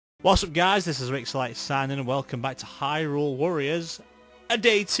What's up guys, this is Rixxalight signing and welcome back to Hyrule Warriors, a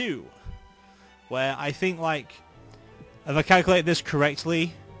day 2. Where I think, like, if I calculate this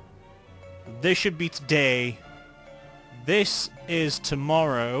correctly, this should be today, this is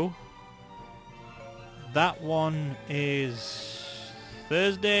tomorrow, that one is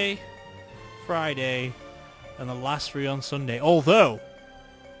Thursday, Friday, and the last 3 on Sunday. Although,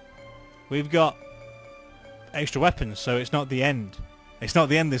 we've got extra weapons, so it's not the end. It's not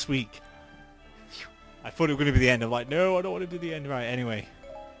the end this week. I thought it was going to be the end. I'm like, no, I don't want to do the end. Right, anyway.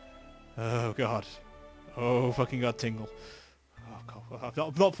 Oh, God. Oh, fucking God, Tingle. Oh, God.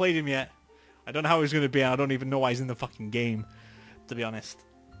 I've not played him yet. I don't know how he's going to be, and I don't even know why he's in the fucking game, to be honest.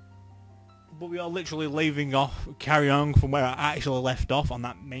 But we are literally leaving off, carry on from where I actually left off on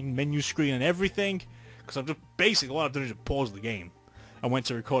that main menu screen and everything. Because I've just, basically, what I've done is just pause the game. I went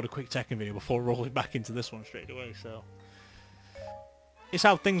to record a quick Tekken video before rolling back into this one straight away, so... It's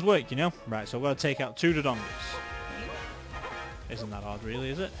how things work, you know? Right, so I've got to take out 2 Dodongas. Isn't that hard, really,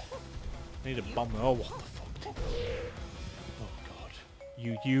 is it? I need a bomb. Oh, what the fuck? Oh, God.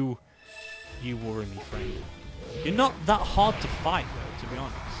 You worry me, friend. You're not that hard to fight, though, to be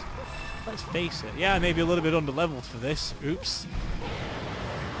honest. Let's face it. Yeah, maybe a little bit under-leveled for this. Oops.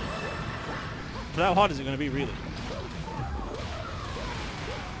 But how hard is it going to be, really?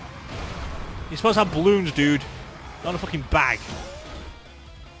 You're supposed to have balloons, dude. Not a fucking bag.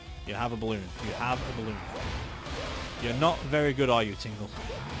 You have a balloon. You have a balloon. You're not very good, are you, Tingle?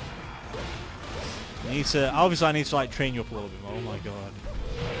 You need to... Obviously, I need to, like, train you up a little bit more. Oh, my God.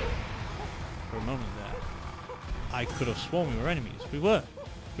 For a moment there, I could have sworn we were enemies. We were.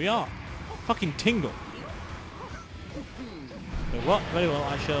 We are. Fucking Tingle. Wait, what? Very well,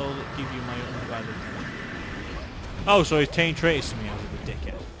 I shall give you my undivided attention. Oh, so he's taking traitors to me as a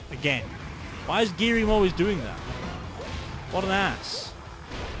dickhead. Again. Why is Girim always doing that? What an ass.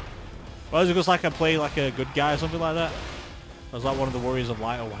 Well, is it just like I play like a good guy or something like that? I was like one of the Warriors of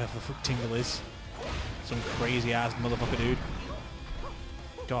Light or whatever the fuck Tingle is. Some crazy ass motherfucker dude.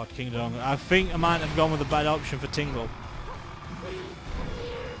 God, King Dong. I think I might have gone with a bad option for Tingle.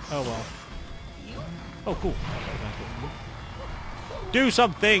 Oh well. Oh cool. Do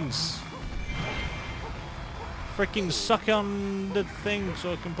some things! Freaking suck on the thing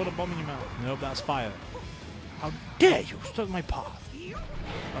so I can put a bomb in your mouth. Nope, that's fire. How dare you stuck my path?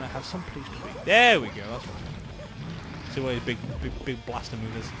 And I have some place to be. There we go. That's right. See what his big blaster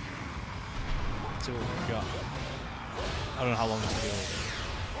move is. Let's see what we've got. I don't know how long this will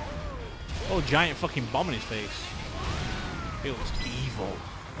be. Oh, giant fucking bomb in his face. It looks evil.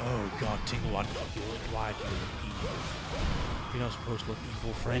 Oh God, Tingle, why do you look evil? You're not supposed to look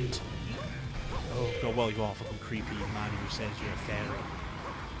evil, friend. Oh God, well you are a fucking creepy man who says you're a fairy.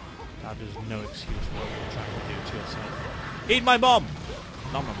 That is no excuse for what you're trying to do to yourself. Eat my bomb!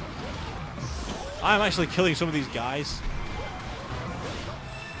 Nom nom. I'm actually killing some of these guys.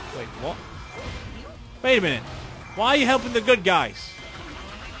 Wait, what? Wait a minute. Why are you helping the good guys?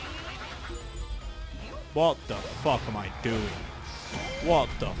 What the fuck am I doing? What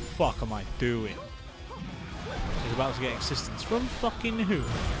the fuck am I doing? He's about to get assistance from fucking who?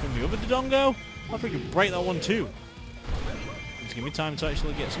 From the other Dodongo? I'll freaking break that one too. Just give me time to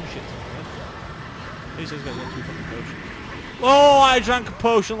actually get some shit. He says he's got 2 fucking potions. Oh, I drank a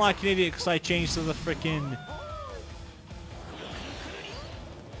potion like an idiot because I changed to the frickin'...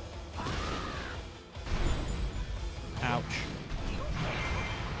 Ouch.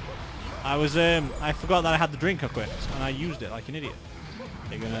 I forgot that I had the drink equipped and I used it like an idiot.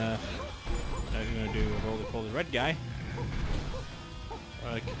 They're gonna do a roly-poly red guy.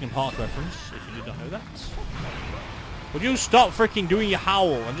 Kingdom Hearts reference, if you did not know that. Would you stop freaking doing your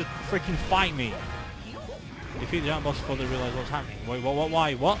howl and just freaking fight me? Defeat the giant boss before they realise what's happening. Wait, what,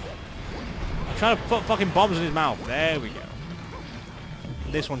 why, what? I'm trying to put fucking bombs in his mouth. There we go.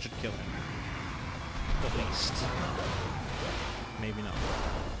 This one should kill him. At least. Maybe not.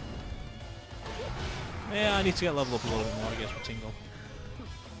 Yeah, I need to get leveled up a little bit more, I guess, for Tingle.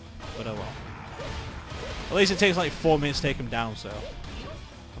 But oh well. At least it takes like 4 minutes to take him down, so...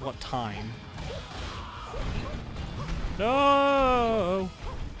 I've got time. No!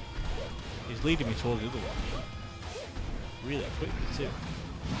 He's leading me towards the other one. Really quickly too.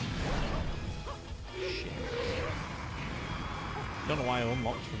 Shit. Don't know why I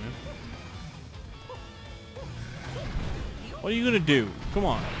unlocked from him. What are you gonna do? Come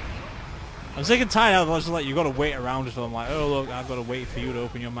on. I'm sick and tired of it, like you gotta wait around until I'm like, oh look, I've gotta wait for you to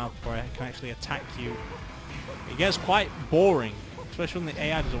open your mouth before I can actually attack you. It gets quite boring, especially when the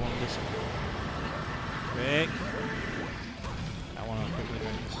AI doesn't want to listen. Quick. I wanna quickly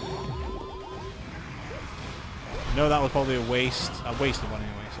No, that was probably a waste. I wasted one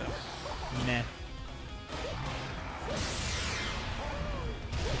anyway, so nah.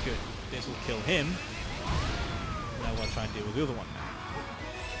 Good. This will kill him. Now we'll try and deal with the other one now.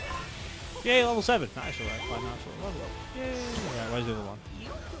 Yay, level 7. Nice, alright. Quite nice level up. Yay. Right, where's the other one?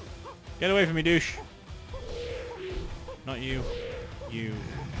 Get away from me, douche. Not you. You.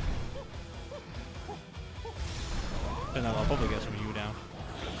 Don't know, I'll probably get some of you down.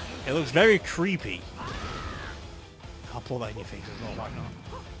 It looks very creepy. I'll pull that in your face as well, why not?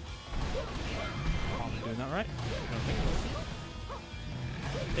 Am I doing that right? I don't think so.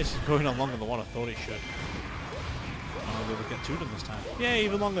 This is going on longer than what I thought it should. I'll be able to get 2 done this time. Yeah,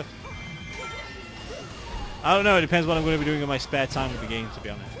 even longer. I don't know, it depends what I'm going to be doing in my spare time with the game, to be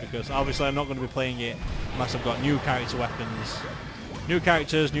honest. Because obviously I'm not going to be playing it unless I've got new character weapons. New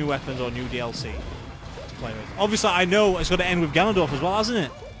characters, new weapons, or new DLC to play with. Obviously I know it's going to end with Ganondorf as well, hasn't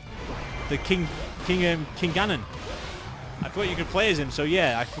it? The King Ganon. I thought you could play as him, so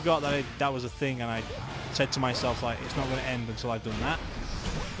yeah, I forgot that that was a thing, and I said to myself, like, it's not going to end until I've done that.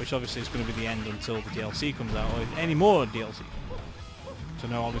 Which obviously is going to be the end until the DLC comes out, or any more DLC. So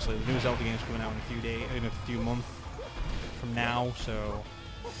no, obviously the new Zelda game's coming out in a few days, in a few months from now, so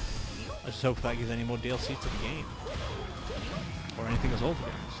I just hope that gives any more DLC to the game. Or anything at all, to be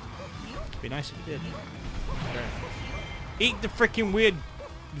honest. It'd be nice if it did. Eat the freaking weird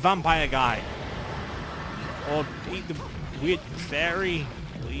vampire guy. Or eat the weird fairy.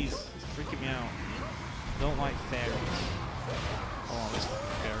 Please. It's freaking me out. I don't like fairies. Oh, this fucking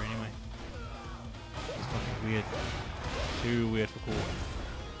fairy anyway. It's fucking weird. Too weird for cool.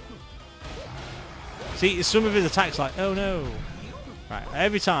 See, some of his attacks like, oh no. Right,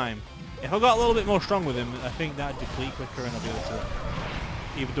 every time. If I got a little bit more strong with him, I think that'd deplete quicker and I'll be able to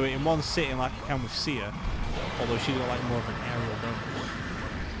either do it in one sitting like I can with Sia, although she's got like more of an aerial bonus.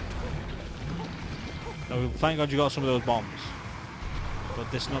 So thank God you got some of those bombs. But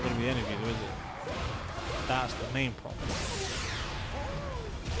this is not going to be the end of you, is it? That's the main problem.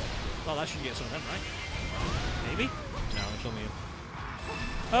 Well, that should get some of them, right? Maybe? No, it's only...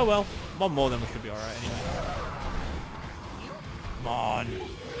 Oh well, one more then we should be alright anyway. Come on.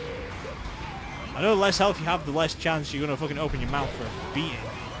 I know the less health you have, the less chance you're going to fucking open your mouth for a beating.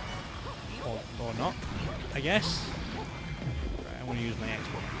 Or not, I guess. Right, I'm going to use my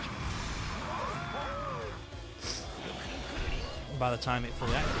export. By the time it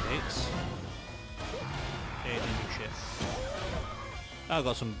fully activates... It didn't do shit. I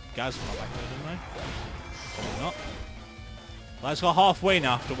got some guys from my back there, didn't I? Probably not. Let's go halfway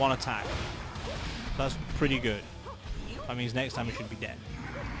now after one attack. That's pretty good. That means next time we should be dead.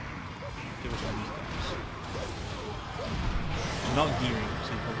 Give us one of these guys. Not gearing,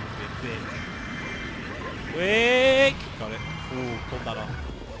 so he's probably going to be a bitch. Quick! Got it. Ooh, pulled that off.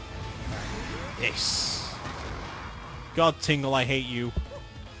 Yes! God, Tingle, I hate you.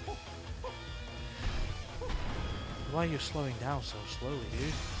 Why are you slowing down so slowly,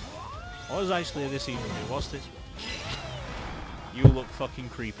 dude? What does actually this even do? What's this? You look fucking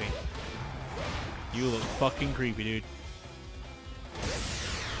creepy. You look fucking creepy, dude.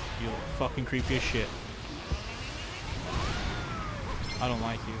 You look fucking creepy as shit. I don't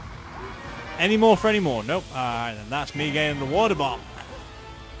like you. Any more for any more? Nope. Alright, then that's me getting the water bomb.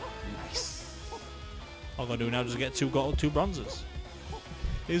 Nice. All I'm gonna do now is get 2 gold, 2 bronzes.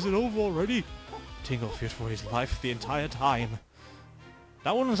 Is it over already? Tingle feared for his life the entire time.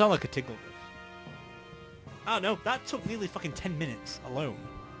 That wouldn't sound like a Tingle. Oh no, that took nearly fucking 10 minutes alone.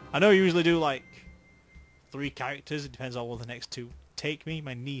 I know you usually do like 3 characters, it depends on what the next 2 take me.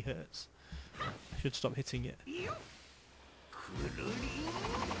 My knee hurts. I should stop hitting it.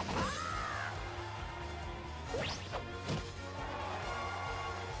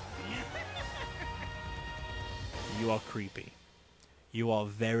 You are creepy. You are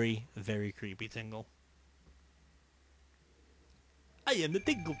very, very creepy, Tingle. I am the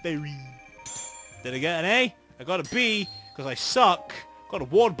Tingle Fairy. Did I get an A? I got a B, because I suck. Got a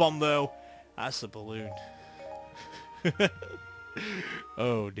ward bomb, though. That's a balloon.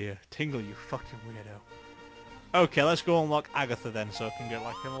 Oh, dear. Tingle, you fucking weirdo. Okay, let's go unlock Agatha, then, so I can get,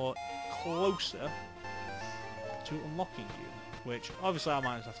 like, a lot closer to unlocking you. Which, obviously, I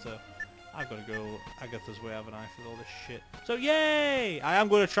might have to... I've got to go Agatha's way, haven't I, for all this shit. So, yay! I am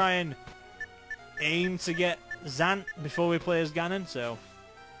going to try and aim to get Zant before we play as Ganon, so...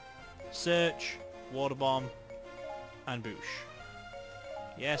 Search, Water Bomb, and Boosh.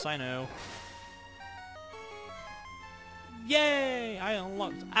 Yes, I know. Yay! I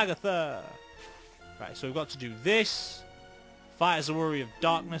unlocked Agatha! Right, so we've got to do this. Fight as a Warrior of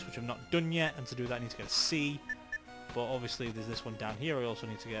Darkness, which I've not done yet, and to do that I need to get a C. But obviously there's this one down here I also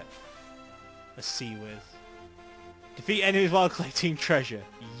need to get a C with. Defeat enemies while collecting treasure.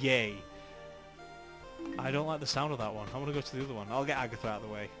 Yay. I don't like the sound of that one. I want to go to the other one. I'll get Agatha out of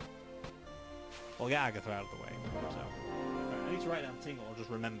the way. I'll get Agatha out of the way. So, right, I need to write down Tingle or just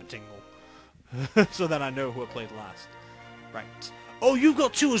remember Tingle. So then I know who I played last. Right. Oh, you've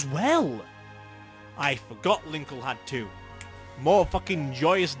got 2 as well! I forgot Linkle had 2. More fucking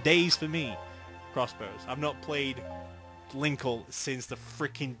joyous days for me. Crossbows. I've not played Linkle since the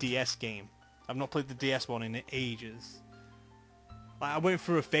freaking DS game. I've not played the DS one in ages. Like, I went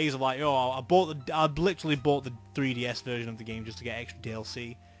through a phase of like, oh, I literally bought the 3DS version of the game just to get extra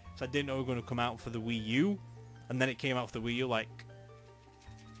DLC. So I didn't know it was going to come out for the Wii U. And then it came out for the Wii U like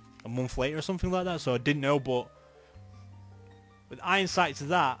a month later or something like that. So I didn't know, but with hindsight to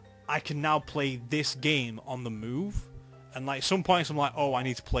that, I can now play this game on the move. And like some points I'm like, oh, I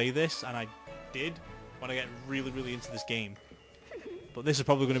need to play this. And I did when I get really, really into this game. But this is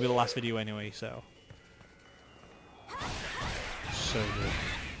probably going to be the last video anyway, so. So good.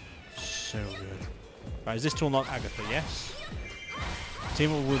 So good. Right, is this to unlock Agatha? Yes.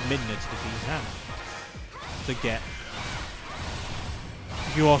 Team up with Midna to defeat Hannah. To get.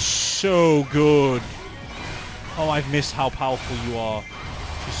 You are so good. Oh, I've missed how powerful you are.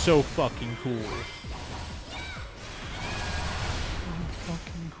 You're so fucking cool. So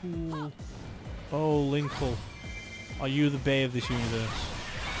fucking cool. Oh, Linkle. Are you the bae of this universe?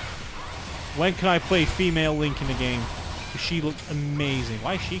 When can I play female Link in the game? Because she looks amazing.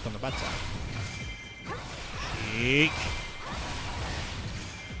 Why is Sheik on the bad side? Sheik.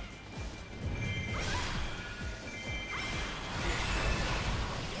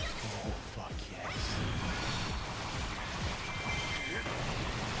 Oh, fuck yes.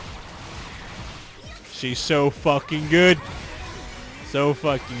 She's so fucking good. So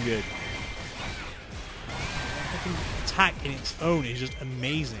fucking good. Attack in its own is just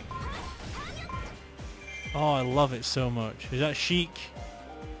amazing. Oh, I love it so much. Is that Sheik?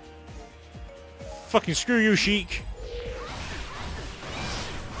 Fucking screw you, Sheik.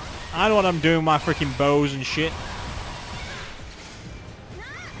 I know what I'm doing with my freaking bows and shit.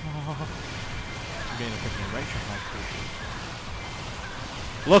 Oh. I'm getting a freaking erection.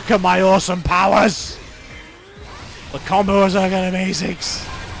 Look at my awesome powers! The combos are getting amazing.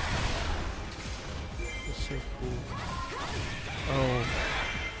 Oh,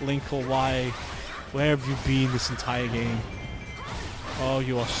 Linkle, why? Where have you been this entire game? Oh,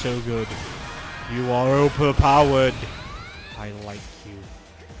 you are so good. You are overpowered. I like you.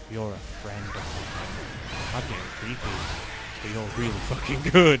 You're a friend of mine. I'm getting creepy. But you're really fucking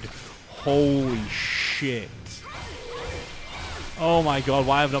good. Holy shit. Oh my god,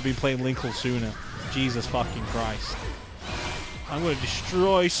 why have I not been playing Linkle sooner? Jesus fucking Christ. I'm gonna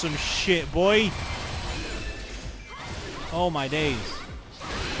destroy some shit, boy. Oh my days.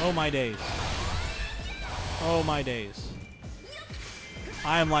 Oh my days. Oh my days.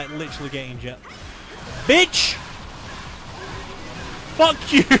 I am like literally getting jet. Bitch! Fuck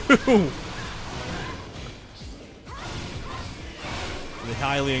you! The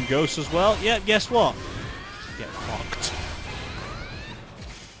Hylian Ghost as well. Yeah, guess what? Get fucked.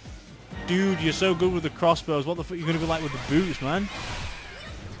 Dude, you're so good with the crossbows. What the fuck are you gonna be like with the boots, man?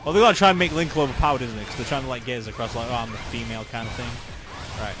 Well, they're gonna try and make Link overpowered, isn't it? Because they're trying to like get us across like, oh, I'm the female kind of thing.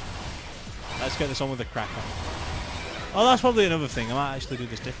 Right. Let's get this on with the crack on. Oh, that's probably another thing. I might actually do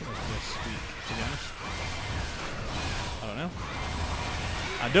this differently this week, to be honest. I don't know.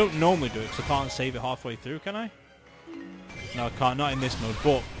 I don't normally do it because I can't save it halfway through, can I? No, I can't. Not in this mode.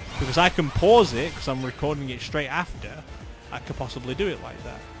 But because I can pause it because I'm recording it straight after, I could possibly do it like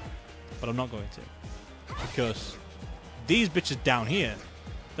that. But I'm not going to. Because these bitches down here,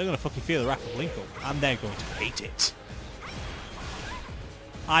 they're going to fucking feel the wrath of Linkle. And they're going to hate it.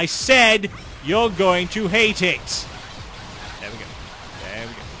 I said you're going to hate it. There we go. There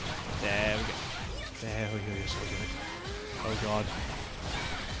we go. There we go. There we go. You're so good. Oh god.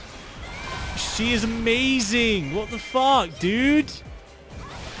 She is amazing. What the fuck, dude?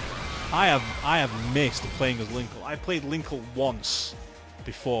 I have missed playing as Linkle. I played Linkle once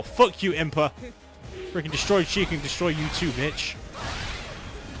before. Fuck you, Impa. Freaking destroy Sheik and destroy you too, bitch.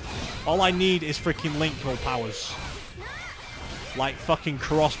 All I need is freaking Linkle powers. Like fucking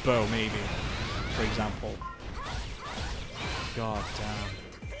crossbow, maybe, for example. God damn.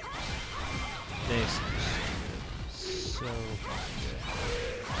 This is so good.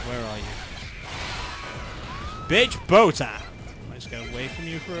 Where are you? Bitch, bow time! I'm just gonna wait from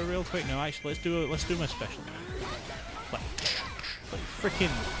you for a real quick. No, actually, let's do my special. Like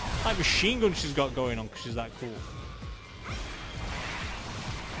freaking like machine gun she's got going on because she's that cool.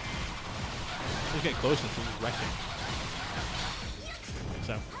 Let's get closer to this wrecking.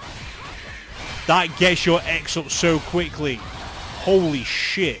 So That gets your X up so quickly. Holy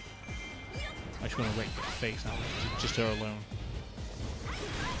shit. I just want to wreck your face now. Just her alone.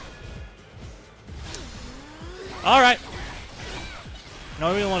 Alright. No,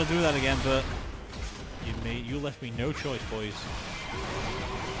 I really want to do that again, but you left me no choice, boys.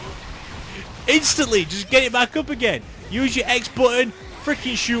 Instantly, just get it back up again. Use your X button,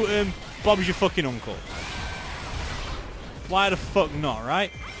 freaking shoot him. Bob's your fucking uncle. Why the fuck not,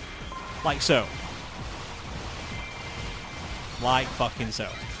 right? Like so. Like fucking so.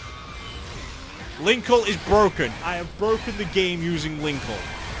 Linkle is broken. I have broken the game using Linkle.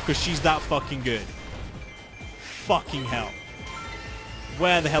 Because she's that fucking good. Fucking hell.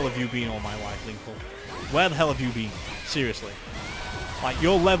 Where the hell have you been all my life, Linkle? Where the hell have you been? Seriously. Like,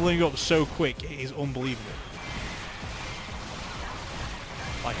 you're leveling up so quick, it is unbelievable.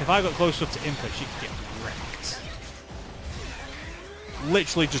 Like, if I got close enough to input, she could get wrecked.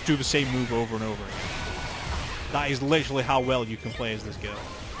 Literally just do the same move over and over again. That is literally how well you can play as this girl.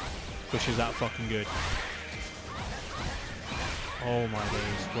 Because she's that fucking good. Oh my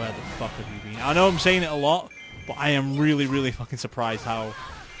days, where the fuck have you been? I know I'm saying it a lot, but I am really, really fucking surprised how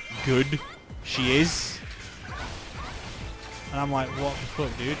good she is. And I'm like, what the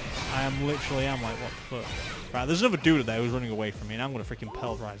fuck, dude? I am literally like, what the fuck? Right, there's another dude there who's running away from me, and I'm going to freaking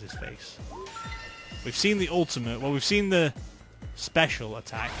pelterize his face. We've seen the ultimate, well, we've seen the special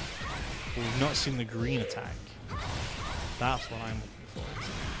attack, but we've not seen the green attack. That's what I'm looking for.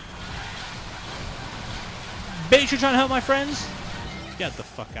 Bitch, you're trying to help my friends? Get the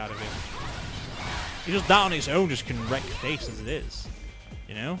fuck out of here. Just that on its own just can wreck face as it is.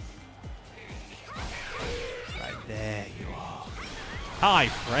 You know? Right there you are. Hi,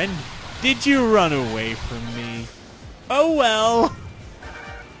 friend. Did you run away from me? Oh well.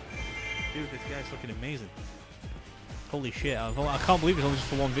 Dude, this guy's looking amazing. Holy shit. I can't believe it's only just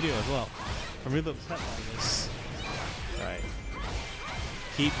for one video as well. I'm really upset by this. Right.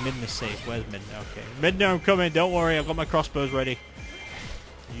 Keep Midna safe. Where's Midna? Okay. Midna, I'm coming. Don't worry. I've got my crossbows ready.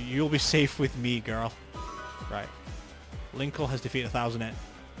 You'll be safe with me, girl. Right. Linkle has defeated 1,000 net.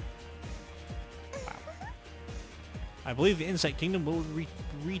 Wow. I believe the Insect Kingdom will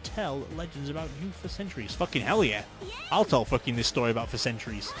retell legends about you for centuries. Fucking hell yeah. I'll tell fucking this story about for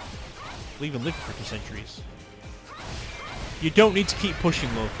centuries. We'll even live for freaking centuries. You don't need to keep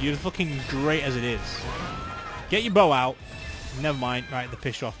pushing, love. You're fucking great as it is. Get your bow out. Never mind. Right, they're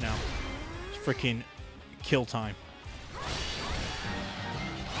pissed off now. It's freaking kill time.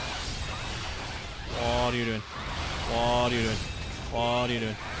 What are you doing? What are you doing? What are you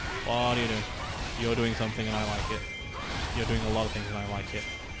doing? What are you doing? You're doing something and I like it. You're doing a lot of things and I like it.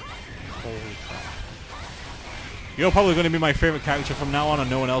 Holy crap. You're probably going to be my favourite character from now on, and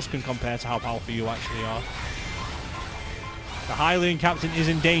no one else can compare to how powerful you actually are. The Hylian captain is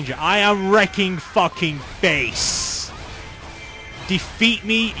in danger. I am wrecking fucking face. Defeat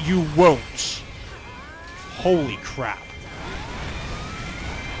me, you won't. Holy crap.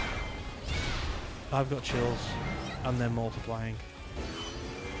 I've got chills, and they're multiplying.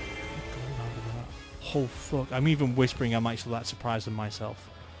 Oh fuck, I'm even whispering I'm actually that surprised in myself.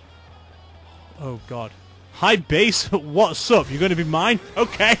 Oh god. Hi base, what's up? You're gonna be mine?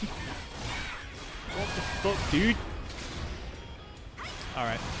 Okay. What the fuck, dude?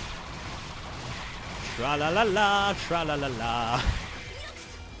 Alright. Tra-la-la-la, tra-la-la-la.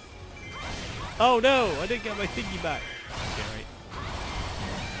 Oh no, I didn't get my thingy back. Okay, right.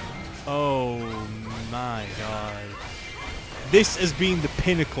 Oh my god. This has been the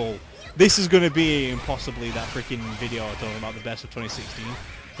pinnacle. This is going to be possibly that freaking video I talking about the best of 2016.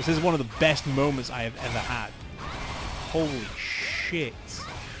 This is one of the best moments I have ever had. Holy shit.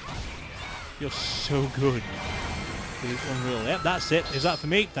 You're so good. It's unreal. Yep, that's it. Is that for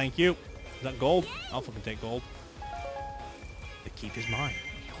me? Thank you. Is that gold? I'll fucking take gold. The keep is mine.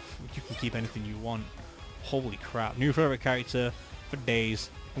 You can keep anything you want. Holy crap. New favorite character for days.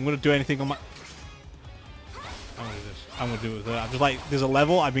 I'm going to do anything on my... I'm going to do this. I'm going to do it with her. I'm just like, there's a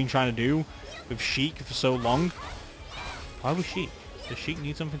level I've been trying to do with Sheik for so long. Why was Sheik? Does Sheik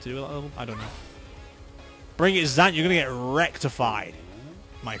need something to do with that level? I don't know. Bring it, Zant. You're going to get rectified,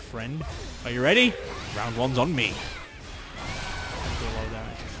 my friend. Are you ready? Round one's on me.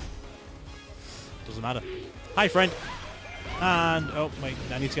 Doesn't matter. Hi, friend. And, oh, wait.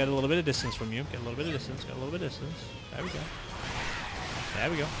 I need to get a little bit of distance from you. Get a little bit of distance. Get a little bit of distance. There we go. There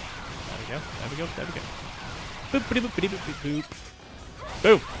we go. There we go. There we go. There we go. Boop, boop, boop, boop, boop, boop.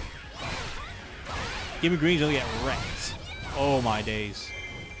 Boom. Give me greens, you'll get wrecked. Oh my days.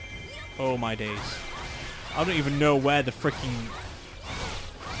 Oh my days. I don't even know where the freaking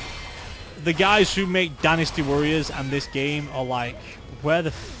the guys who make Dynasty Warriors and this game are like, where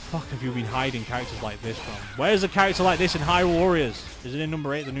the fuck have you been hiding characters like this from? Where's a character like this in Hyrule Warriors? Is it in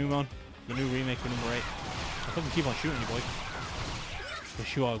number 8, the new one? The new remake of number 8? I couldn't keep on shooting you, boy. For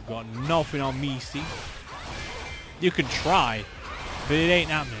sure, I've got nothing on me, see? You can try, but it ain't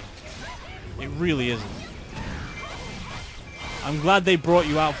happening. It really isn't. I'm glad they brought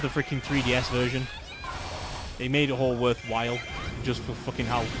you out for the freaking 3DS version. They made it all worthwhile, just for fucking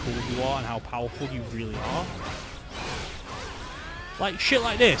how cool you are and how powerful you really are. Like, shit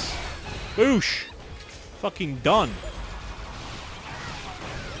like this. Boosh! Fucking done.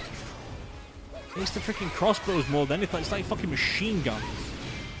 It's the freaking crossbows more than anything. It's like fucking machine guns.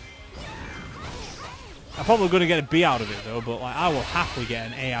 I'm probably going to get a B out of it though, but like I will happily get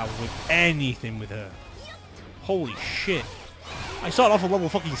an A out with anything with her. Holy shit. I started off at level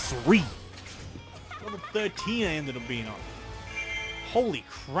fucking 3. Level 13 I ended up being on. Holy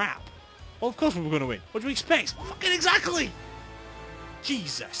crap. Well, of course we were going to win. What do you expect? Fucking exactly!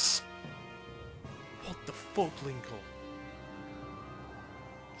 Jesus. What the fuck, Linkle?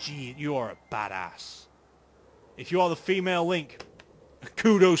 Gee, you are a badass. If you are the female Link,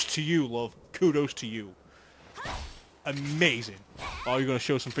 kudos to you, love. Kudos to you. Amazing. Oh, you're going to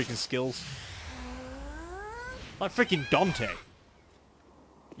show some freaking skills? Like freaking Dante.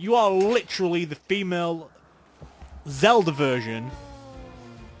 You are literally the female Zelda version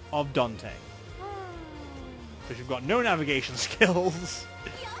of Dante. Because you've got no navigation skills.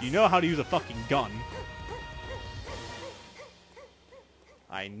 You know how to use a fucking gun.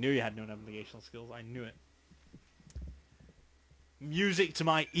 I knew you had no navigational skills. I knew it. Music to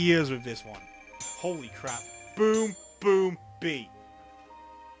my ears with this one. Holy crap. Boom, boom, B.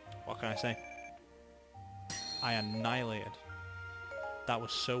 What can I say? I annihilated. That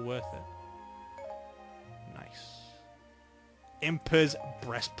was so worth it. Nice. Imper's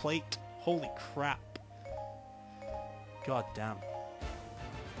breastplate. Holy crap. God damn.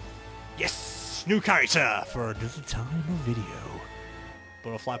 Yes! New character for another time of video.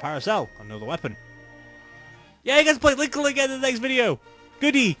 Butterfly Paracel. Another weapon. Yeah, you guys play Linkle again in the next video.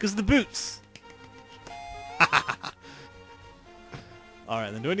 Goodie, because of the boots.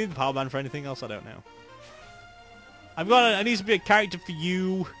 Alright then, do I need the power band for anything else? I don't know. I need to be a character for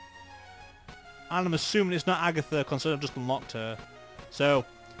you. And I'm assuming it's not Agatha, considering I've just unlocked her. So,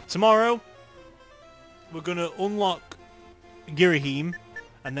 tomorrow, we're going to unlock Girahim,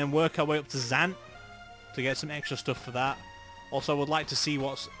 and then work our way up to Zant to get some extra stuff for that. Also, I would like to see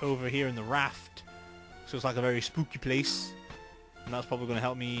what's over here in the raft. So it's like a very spooky place. And that's probably going to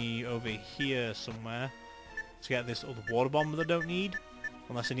help me over here somewhere to get this other water bomb that I don't need.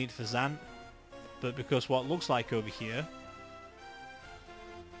 Unless I need it for Zant. But because what looks like over here,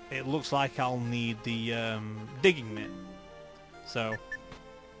 it looks like I'll need the digging mitt. So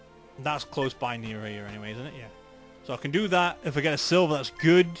that's close by near here anyway, isn't it? Yeah. So I can do that. If I get a silver, that's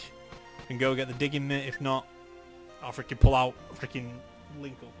good. I can go get the digging mitt. If not, I'll freaking pull out freaking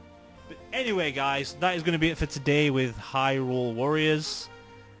Linkle. But anyway, guys, that is going to be it for today with Hyrule Warriors.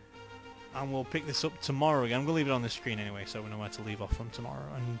 And we'll pick this up tomorrow again. I'm going to leave it on the screen anyway, so we know where to leave off from tomorrow.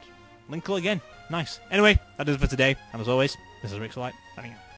 And Linkle again. Nice. Anyway, that is it for today. And as always, this is Rixxalight. Signing out.